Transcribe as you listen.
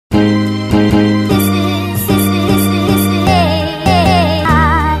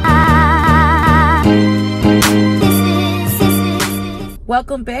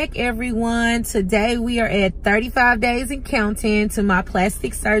welcome back, everyone. Today we are at 35 days and counting to my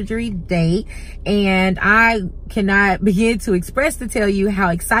plastic surgery date, and I cannot begin to express to tell you how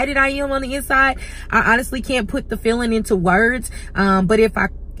excited I am on the inside. I honestly can't put the feeling into words, but if I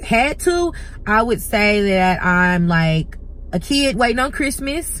had to, I would say that I'm like a kid waiting on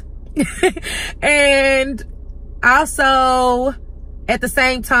Christmas and also at the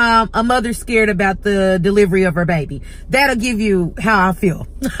same time a mother scared about the delivery of her baby. That'll give you how I feel,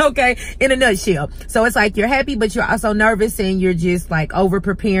 okay, in a nutshell. So it's like you're happy, but you're also nervous, and you're just like over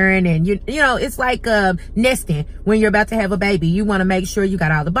preparing, and you know, it's like nesting when you're about to have a baby. You want to make sure you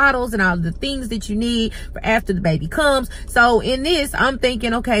got all the bottles and all the things that you need for after the baby comes. So in this, I'm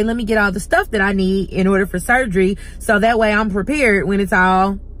thinking, okay, let me get all the stuff that I need in order for surgery, so that way I'm prepared when it's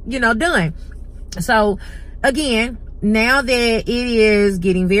all, you know, done. So again, now that it is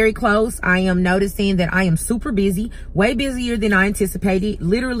getting very close, I am noticing that I am super busy, way busier than I anticipated.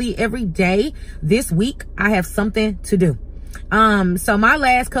 Literally every day this week, I have something to do. So my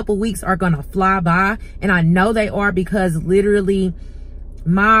last couple weeks are gonna fly by, and I know they are, because literally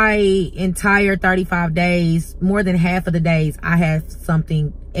my entire 35 days, more than half of the days, I have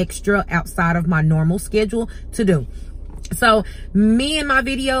something extra outside of my normal schedule to do. So me and my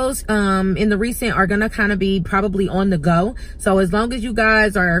videos in the recent are gonna kind of be probably on the go. So as long as you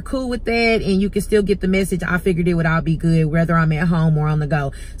guys are cool with that and you can still get the message, I figured it would all be good, whether I'm at home or on the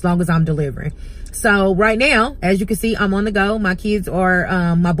go, as long as I'm delivering. So right now, as you can see, I'm on the go. My kids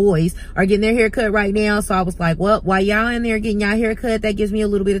are, my boys are getting their haircut right now. So I was like, well, while y'all in there getting y'all haircut, that gives me a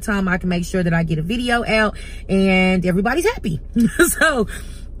little bit of time. I can make sure that I get a video out and everybody's happy. So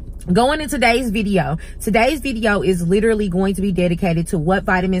going into today's video is literally going to be dedicated to what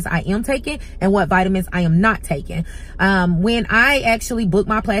vitamins I am taking and what vitamins I am not taking. When I actually booked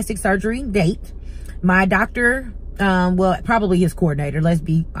my plastic surgery date, my doctor, well, probably his coordinator, let's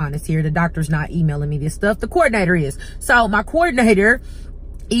be honest here, the doctor's not emailing me this stuff, the coordinator is. So my coordinator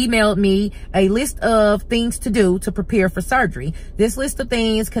emailed me a list of things to do to prepare for surgery. This list of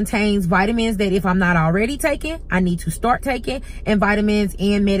things contains vitamins that if I'm not already taking, I need to start taking, and vitamins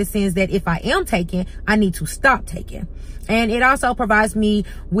and medicines that if I am taking, I need to stop taking. And it also provides me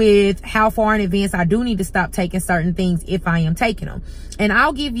with how far in advance I do need to stop taking certain things if I am taking them. And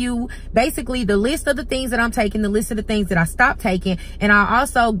I'll give you basically the list of the things that I'm taking, the list of the things that I stopped taking, and I'll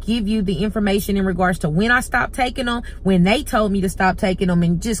also give you the information in regards to when I stopped taking them, when they told me to stop taking them,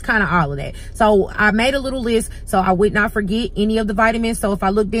 and just kind of all of that. So I made a little list so I would not forget any of the vitamins. So if I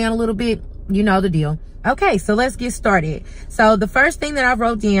look down a little bit, you know the deal. Okay, so let's get started. So the first thing that I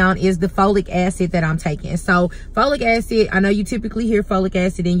wrote down is the folic acid that I'm taking. So folic acid, I know you typically hear folic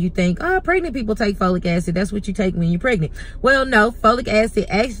acid and you think, oh, pregnant people take folic acid. That's what you take when you're pregnant. Well, no, folic acid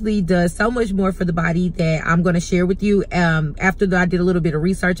actually does so much more for the body that I'm going to share with you after I did a little bit of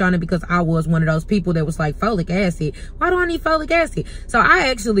research on it, because I was one of those people that was like, folic acid, why do I need folic acid? So I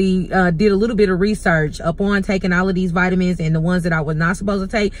actually did a little bit of research upon taking all of these vitamins, and the ones that I was not supposed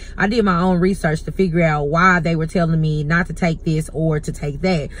to take, I did my own research to figure out why they were telling me not to take this or to take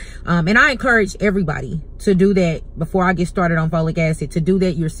that. And I encourage everybody to do that before I get started on folic acid, to do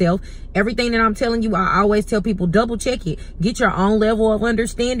that yourself. Everything that I'm telling you, I always tell people, double check it. Get your own level of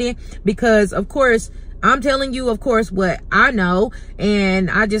understanding, because of course, I'm telling you, of course, what I know,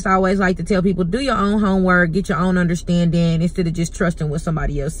 and I just always like to tell people, do your own homework, get your own understanding, instead of just trusting what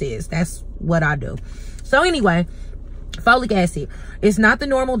somebody else says. That's what I do. So anyway, folic acid. It's not the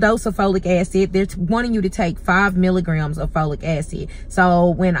normal dose of folic acid. They're wanting you to take 5 milligrams of folic acid.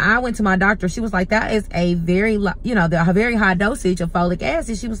 So when I went to my doctor, she was like, that is a very, you know, a very high dosage of folic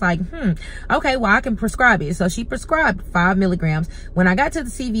acid. She was like, okay, well, I can prescribe it. So she prescribed 5 milligrams. When I got to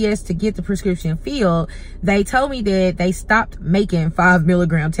the CVS to get the prescription filled, they told me that they stopped making 5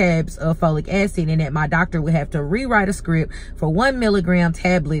 milligram tabs of folic acid, and that my doctor would have to rewrite a script for 1 milligram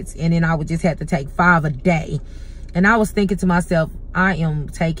tablets, and then I would just have to take 5 a day. And I was thinking to myself, I am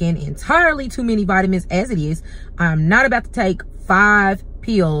taking entirely too many vitamins as it is. I'm not about to take 5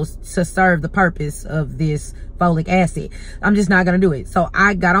 pills to serve the purpose of this folic acid. I'm just not going to do it. So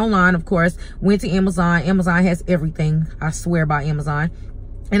I got online, of course, went to Amazon. Amazon has everything. I swear by Amazon.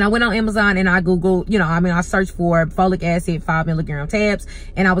 And I went on Amazon and I Googled, you know, I searched for folic acid 5 milligram tabs,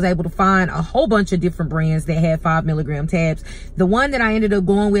 and I was able to find a whole bunch of different brands that had 5 milligram tabs. The one that I ended up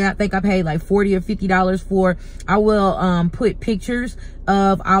going with, I think I paid like $40 or $50 for. I will put pictures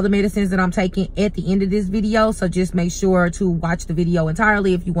of all the medicines that I'm taking at the end of this video. So just make sure to watch the video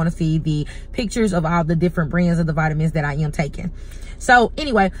entirely if you want to see the pictures of all the different brands of the vitamins that I am taking. So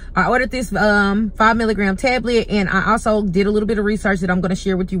anyway, I ordered this 5 milligram tablet, and I also did a little bit of research that I'm going to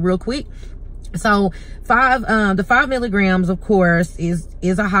share with you real quick. So the 5 milligrams, of course, is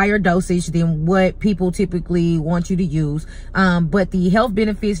a higher dosage than what people typically want you to use. But the health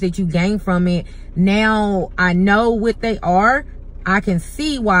benefits that you gain from it, now I know what they are. I can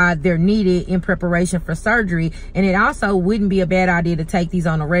see why they're needed in preparation for surgery. And it also wouldn't be a bad idea to take these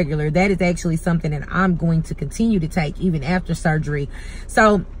on a regular. That is actually something that I'm going to continue to take even after surgery.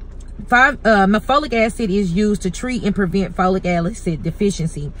 So folic acid is used to treat and prevent folic acid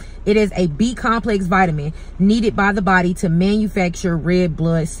deficiency. It is a B complex vitamin needed by the body to manufacture red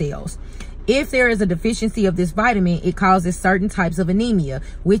blood cells. If there is a deficiency of this vitamin, it causes certain types of anemia,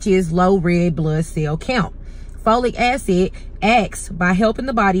 which is low red blood cell count. Folic acid acts by helping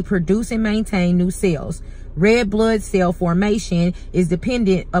the body produce and maintain new cells. Red blood cell formation is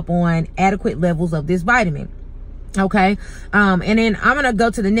dependent upon adequate levels of this vitamin. Okay, and then I'm gonna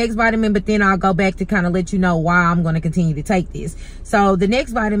go to the next vitamin, but then I'll go back to kind of let you know why I'm going to continue to take this. So the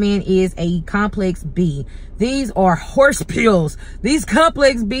next vitamin is a complex B. These are horse pills. These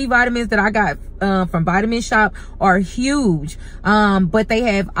complex B vitamins that I got from Vitamin Shop are huge, but they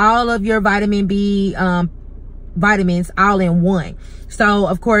have all of your vitamin B vitamins all in one. So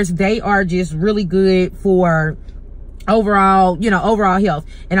of course they are just really good for overall, overall health.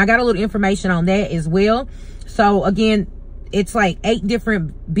 And I got a little information on that as well. So again, it's like 8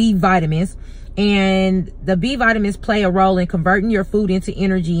 different B vitamins, and the B vitamins play a role in converting your food into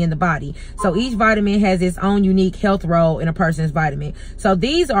energy in the body. So each vitamin has its own unique health role in a person's vitamin. So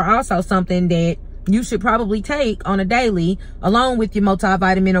these are also something that you should probably take on a daily, along with your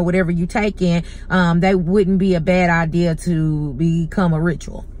multivitamin or whatever you take in. That wouldn't be a bad idea to become a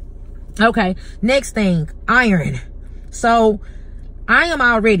ritual. Okay, next thing, iron. So I am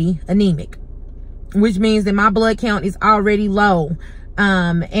already anemic, which means that my blood count is already low.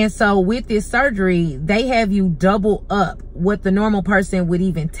 And so with this surgery, they have you double up what the normal person would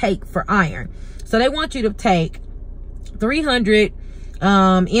even take for iron. So they want you to take 300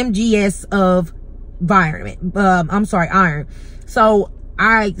 mgs of iron. So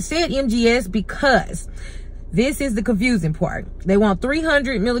I said mgs because this is the confusing part. They want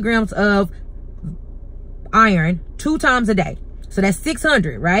 300 milligrams of iron 2 times a day. So that's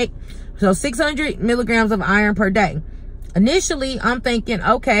 600, right? So 600 milligrams of iron per day. Initially, I'm thinking,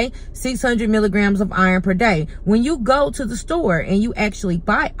 okay, 600 milligrams of iron per day. When you go to the store and you actually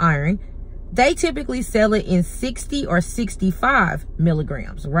buy iron, they typically sell it in 60 or 65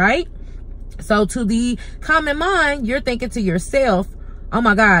 milligrams, right? So to the common mind, you're thinking to yourself, oh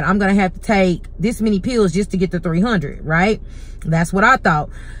my God, I'm going to have to take this many pills just to get to 300, right? That's what I thought.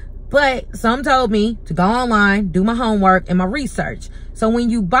 But some told me to go online, do my homework and my research. So when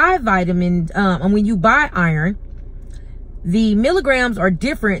you buy when you buy iron, the milligrams are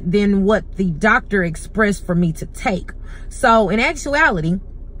different than what the doctor expressed for me to take. So in actuality,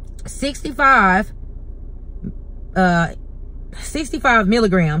 65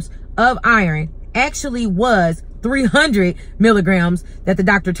 milligrams of iron actually was 300 milligrams that the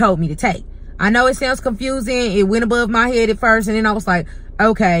doctor told me to take. I know it sounds confusing. It went above my head at first, and then I was like,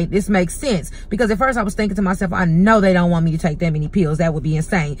 okay, this makes sense. Because at first I was thinking to myself, I know they don't want me to take that many pills. That would be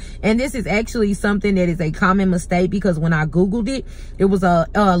insane. And this is actually something that is a common mistake, because when I Googled it, it was a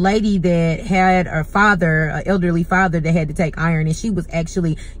lady that had a father, an elderly father, that had to take iron, and she was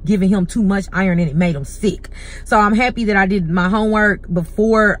actually giving him too much iron and it made him sick. So I'm happy that I did my homework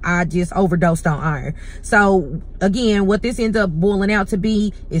before I just overdosed on iron. So again, what this ends up boiling out to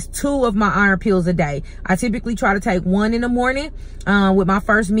be is 2 of my iron pills a day. I typically try to take 1 in the morning with my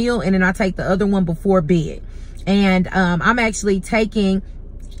first meal, and then I take the other one before bed. And I'm actually taking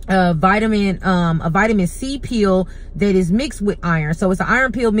a vitamin C pill that is mixed with iron. So it's an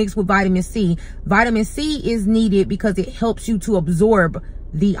iron pill mixed with vitamin C. Vitamin C is needed because it helps you to absorb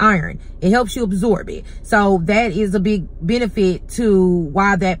the iron. It helps you absorb it. So that is a big benefit to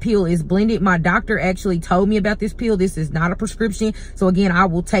why that pill is blended. My doctor actually told me about this pill. This is not a prescription. So again, I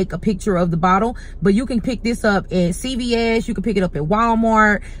will take a picture of the bottle, but you can pick this up at CVS. You can pick it up at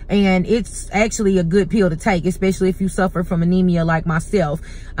Walmart, and it's actually a good pill to take, especially if you suffer from anemia like myself.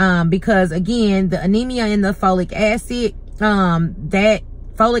 Because again, the anemia and the folic acid, that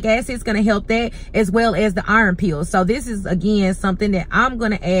folic acid is going to help that, as well as the iron pills. So this is again something that I'm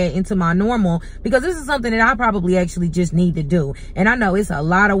going to add into my normal, because this is something that I probably actually just need to do. And I know it's a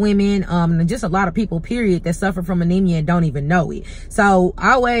lot of women, and just a lot of people period, that suffer from anemia and don't even know it. So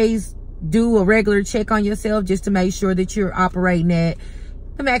always do a regular check on yourself just to make sure that you're operating at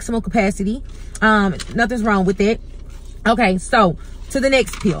the maximum capacity. Nothing's wrong with it. Okay, so to the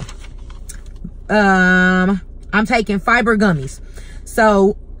next pill. I'm taking fiber gummies.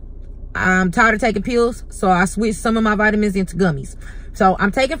 So I'm tired of taking pills, so I switched some of my vitamins into gummies. So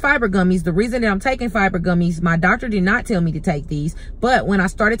I'm taking fiber gummies. The reason that I'm taking fiber gummies, my doctor did not tell me to take these, but when I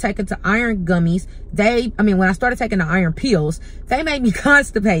started taking the iron gummies, when I started taking the iron pills, they made me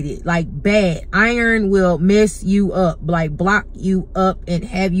constipated, like bad. Iron will mess you up, like block you up and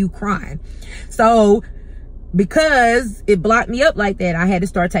have you crying. So because it blocked me up like that, I had to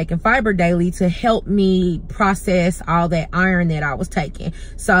start taking fiber daily to help me process all that iron that I was taking.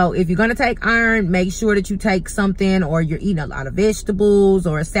 So if you're going to take iron, make sure that you take something, or you're eating a lot of vegetables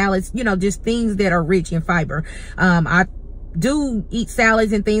or salads, you know, just things that are rich in fiber. I do eat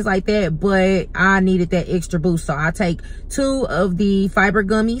salads and things like that, but I needed that extra boost. So I take 2 of the fiber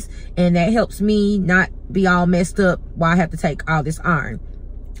gummies, and that helps me not be all messed up while I have to take all this iron.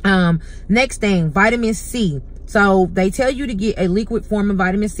 Next thing, vitamin C. So they tell you to get a liquid form of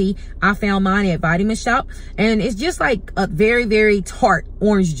vitamin C. I found mine at Vitamin Shop, and it's just like a very, very tart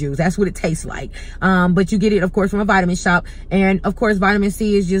orange juice. That's what it tastes like. But you get it, of course, from a Vitamin Shop. And of course, vitamin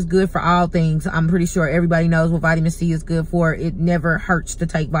C is just good for all things. I'm pretty sure everybody knows what vitamin C is good for. It never hurts to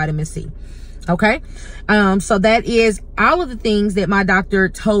take vitamin C. Okay. So that is all of the things that my doctor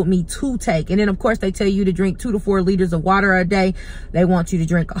told me to take. And then of course they tell you to drink 2 to 4 liters of water a day. They want you to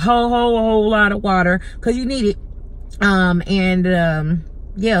drink a whole lot of water, because you need it.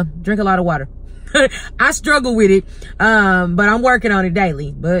 Yeah, drink a lot of water. I struggle with it. But I'm working on it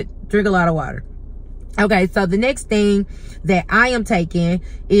daily, but drink a lot of water. Okay, so the next thing that I am taking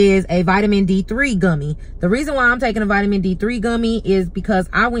is a vitamin D3 gummy. The reason why I'm taking a vitamin D3 gummy is because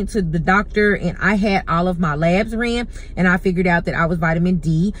I went to the doctor and I had all of my labs ran, and I figured out that I was vitamin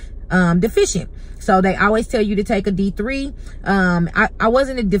D deficient. So they always tell you to take a D3. I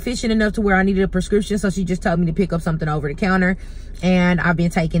wasn't deficient enough to where I needed a prescription, so she just told me to pick up something over the counter, and I've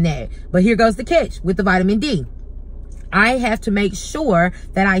been taking that. But here goes the catch with the vitamin D. I have to make sure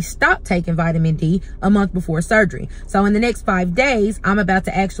that I stop taking vitamin D a month before surgery. So in the next 5 days, I'm about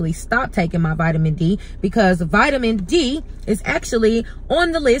to actually stop taking my vitamin D, because vitamin D is actually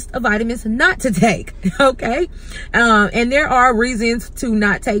on the list of vitamins not to take. Okay. And there are reasons to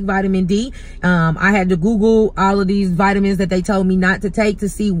not take vitamin D. I had to Google all of these vitamins that they told me not to take to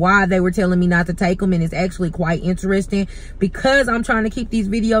see why they were telling me not to take them. And it's actually quite interesting. Because I'm trying to keep these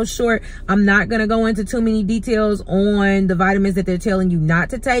videos short, I'm not going to go into too many details on the vitamins that they're telling you not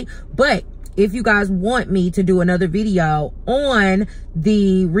to take. But if you guys want me to do another video on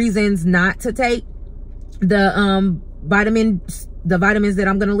the reasons not to take the vitamins that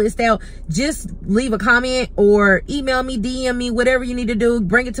I'm going to list out, just leave a comment or email me, DM me, whatever you need to do.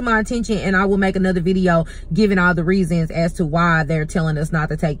 Bring it to my attention, and I will make another video giving all the reasons as to why they're telling us not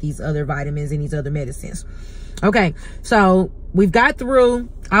to take these other vitamins and these other medicines. Okay, so we've got through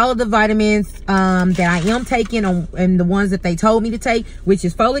all of the vitamins that I am taking and the ones that they told me to take, which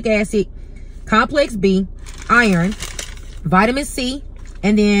is folic acid, complex B, iron, vitamin C,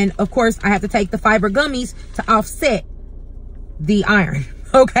 and then of course I have to take the fiber gummies to offset the iron.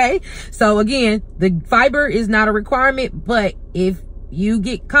 Okay, so again, the fiber is not a requirement, but if you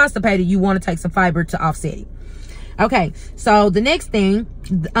get constipated, you want to take some fiber to offset it. Okay, so the next thing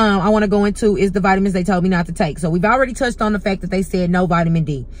I want to go into is the vitamins they told me not to take. So we've already touched on the fact that they said no vitamin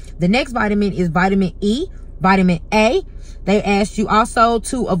D. The next vitamin is vitamin E, vitamin A. They asked you also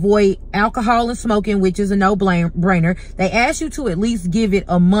to avoid alcohol and smoking, which is a no-brainer. They asked you to at least give it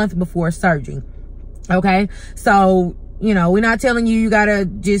a month before surgery. Okay, so, you know, we're not telling you got to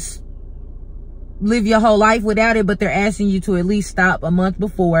just live your whole life without it, but they're asking you to at least stop a month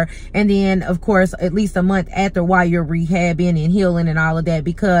before, and then of course at least a month after, while you're rehabbing and healing and all of that,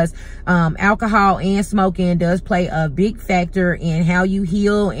 because alcohol and smoking does play a big factor in how you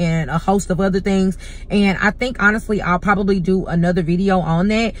heal and a host of other things. And I think honestly I'll probably do another video on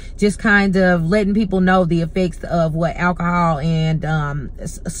that, just kind of letting people know the effects of what alcohol and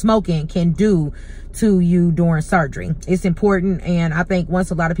smoking can do to you during surgery. It's important, and I think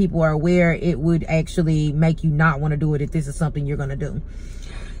once a lot of people are aware, it would actually make you not want to do it if this is something you're going to do.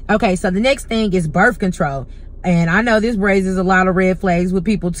 Okay, so the next thing is birth control. And I know this raises a lot of red flags with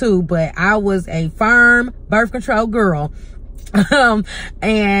people too, but I was a firm birth control girl.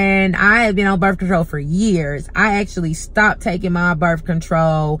 And I had been on birth control for years. I actually stopped taking my birth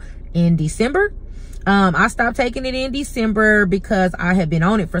control in December. I stopped taking it in December because I had been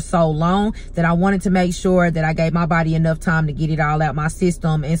on it for so long that I wanted to make sure that I gave my body enough time to get it all out my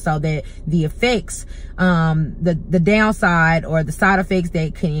system, and so that the effects, the downside or the side effects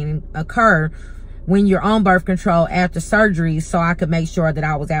that can occur when you're on birth control after surgery, so I could make sure that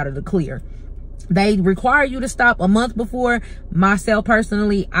I was out of the clear. They require you to stop a month before. Myself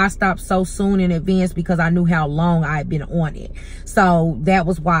personally, I stopped so soon in advance because I knew how long I had been on it. So that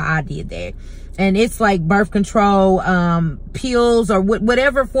was why I did that. and it's like birth control pills or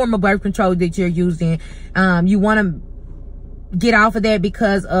whatever form of birth control that you're using. You want to get off of that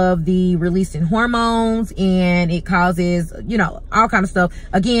because of the releasing hormones, and it causes, you know, all kind of stuff.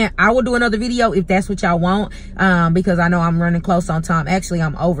 Again, I will do another video if that's what y'all want, because I know I'm running close on time. Actually,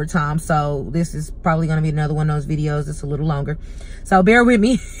 I'm over time, so this is probably going to be another one of those videos. It's a little longer, so bear with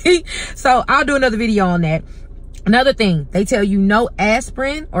me. So I'll do another video on that. Another thing, they tell you no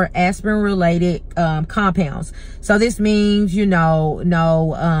aspirin or aspirin related compounds. So this means, you know,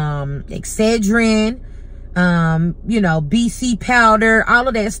 no Excedrin, you know, BC powder, all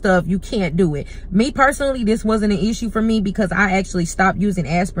of that stuff. You can't do it. Me personally, this wasn't an issue for me because I actually stopped using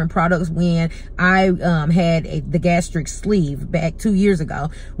aspirin products when I had the gastric sleeve back 2 years ago.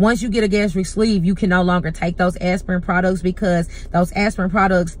 Once you get a gastric sleeve, you can no longer take those aspirin products because those aspirin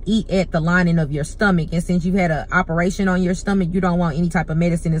products eat at the lining of your stomach. And since you've had an operation on your stomach, you don't want any type of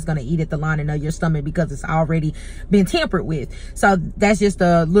medicine that's going to eat at the lining of your stomach because it's already been tampered with. So that's just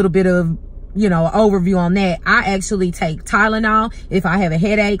a little bit of, you know, overview on that. I actually take Tylenol if I have a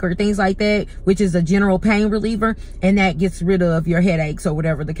headache or things like that, which is a general pain reliever, and that gets rid of your headaches or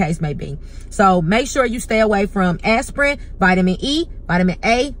whatever the case may be. So make sure you stay away from aspirin, vitamin E, vitamin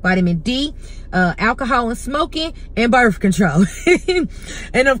A, vitamin D, alcohol and smoking, and birth control.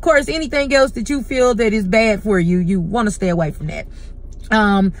 And of course, anything else that you feel that is bad for you, you want to stay away from that.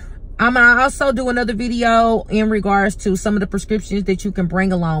 I'm gonna also do another video in regards to some of the prescriptions that you can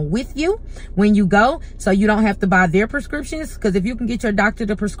bring along with you when you go, so you don't have to buy their prescriptions. Because if you can get your doctor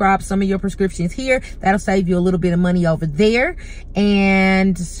to prescribe some of your prescriptions here, that'll save you a little bit of money over there.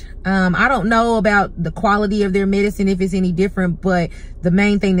 And I don't know about the quality of their medicine, if it's any different, but the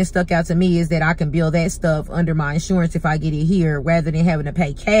main thing that stuck out to me is that I can bill that stuff under my insurance if I get it here, rather than having to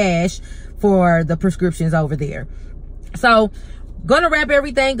pay cash for the prescriptions over there. So gonna wrap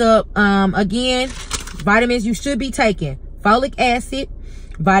everything up. Again, vitamins you should be taking: folic acid,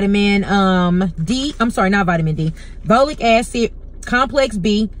 vitamin D, I'm sorry, not vitamin D, folic acid, complex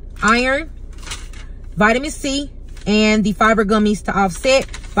B, iron, vitamin C, and the fiber gummies to offset.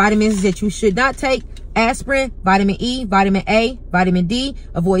 Vitamins that you should not take: aspirin, vitamin E, vitamin A, vitamin D,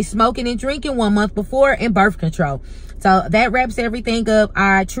 avoid smoking and drinking 1 month before, and birth control. So that wraps everything up.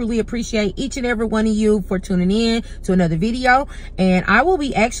 I truly appreciate each and every one of you for tuning in to another video. And I will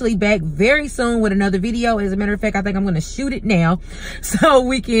be actually back very soon with another video. As a matter of fact, I think I'm going to shoot it now so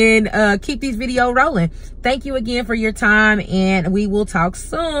we can keep these videos rolling. Thank you again for your time, and we will talk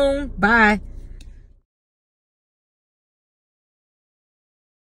soon. Bye.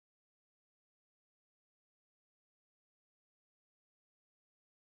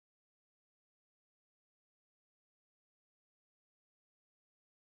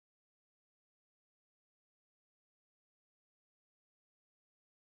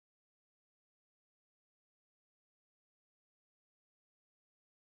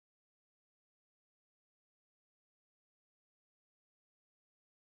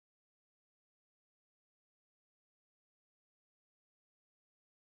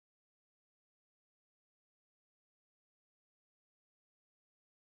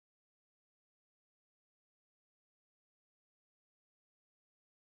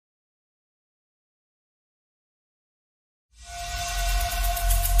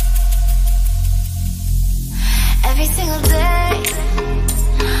 Every single day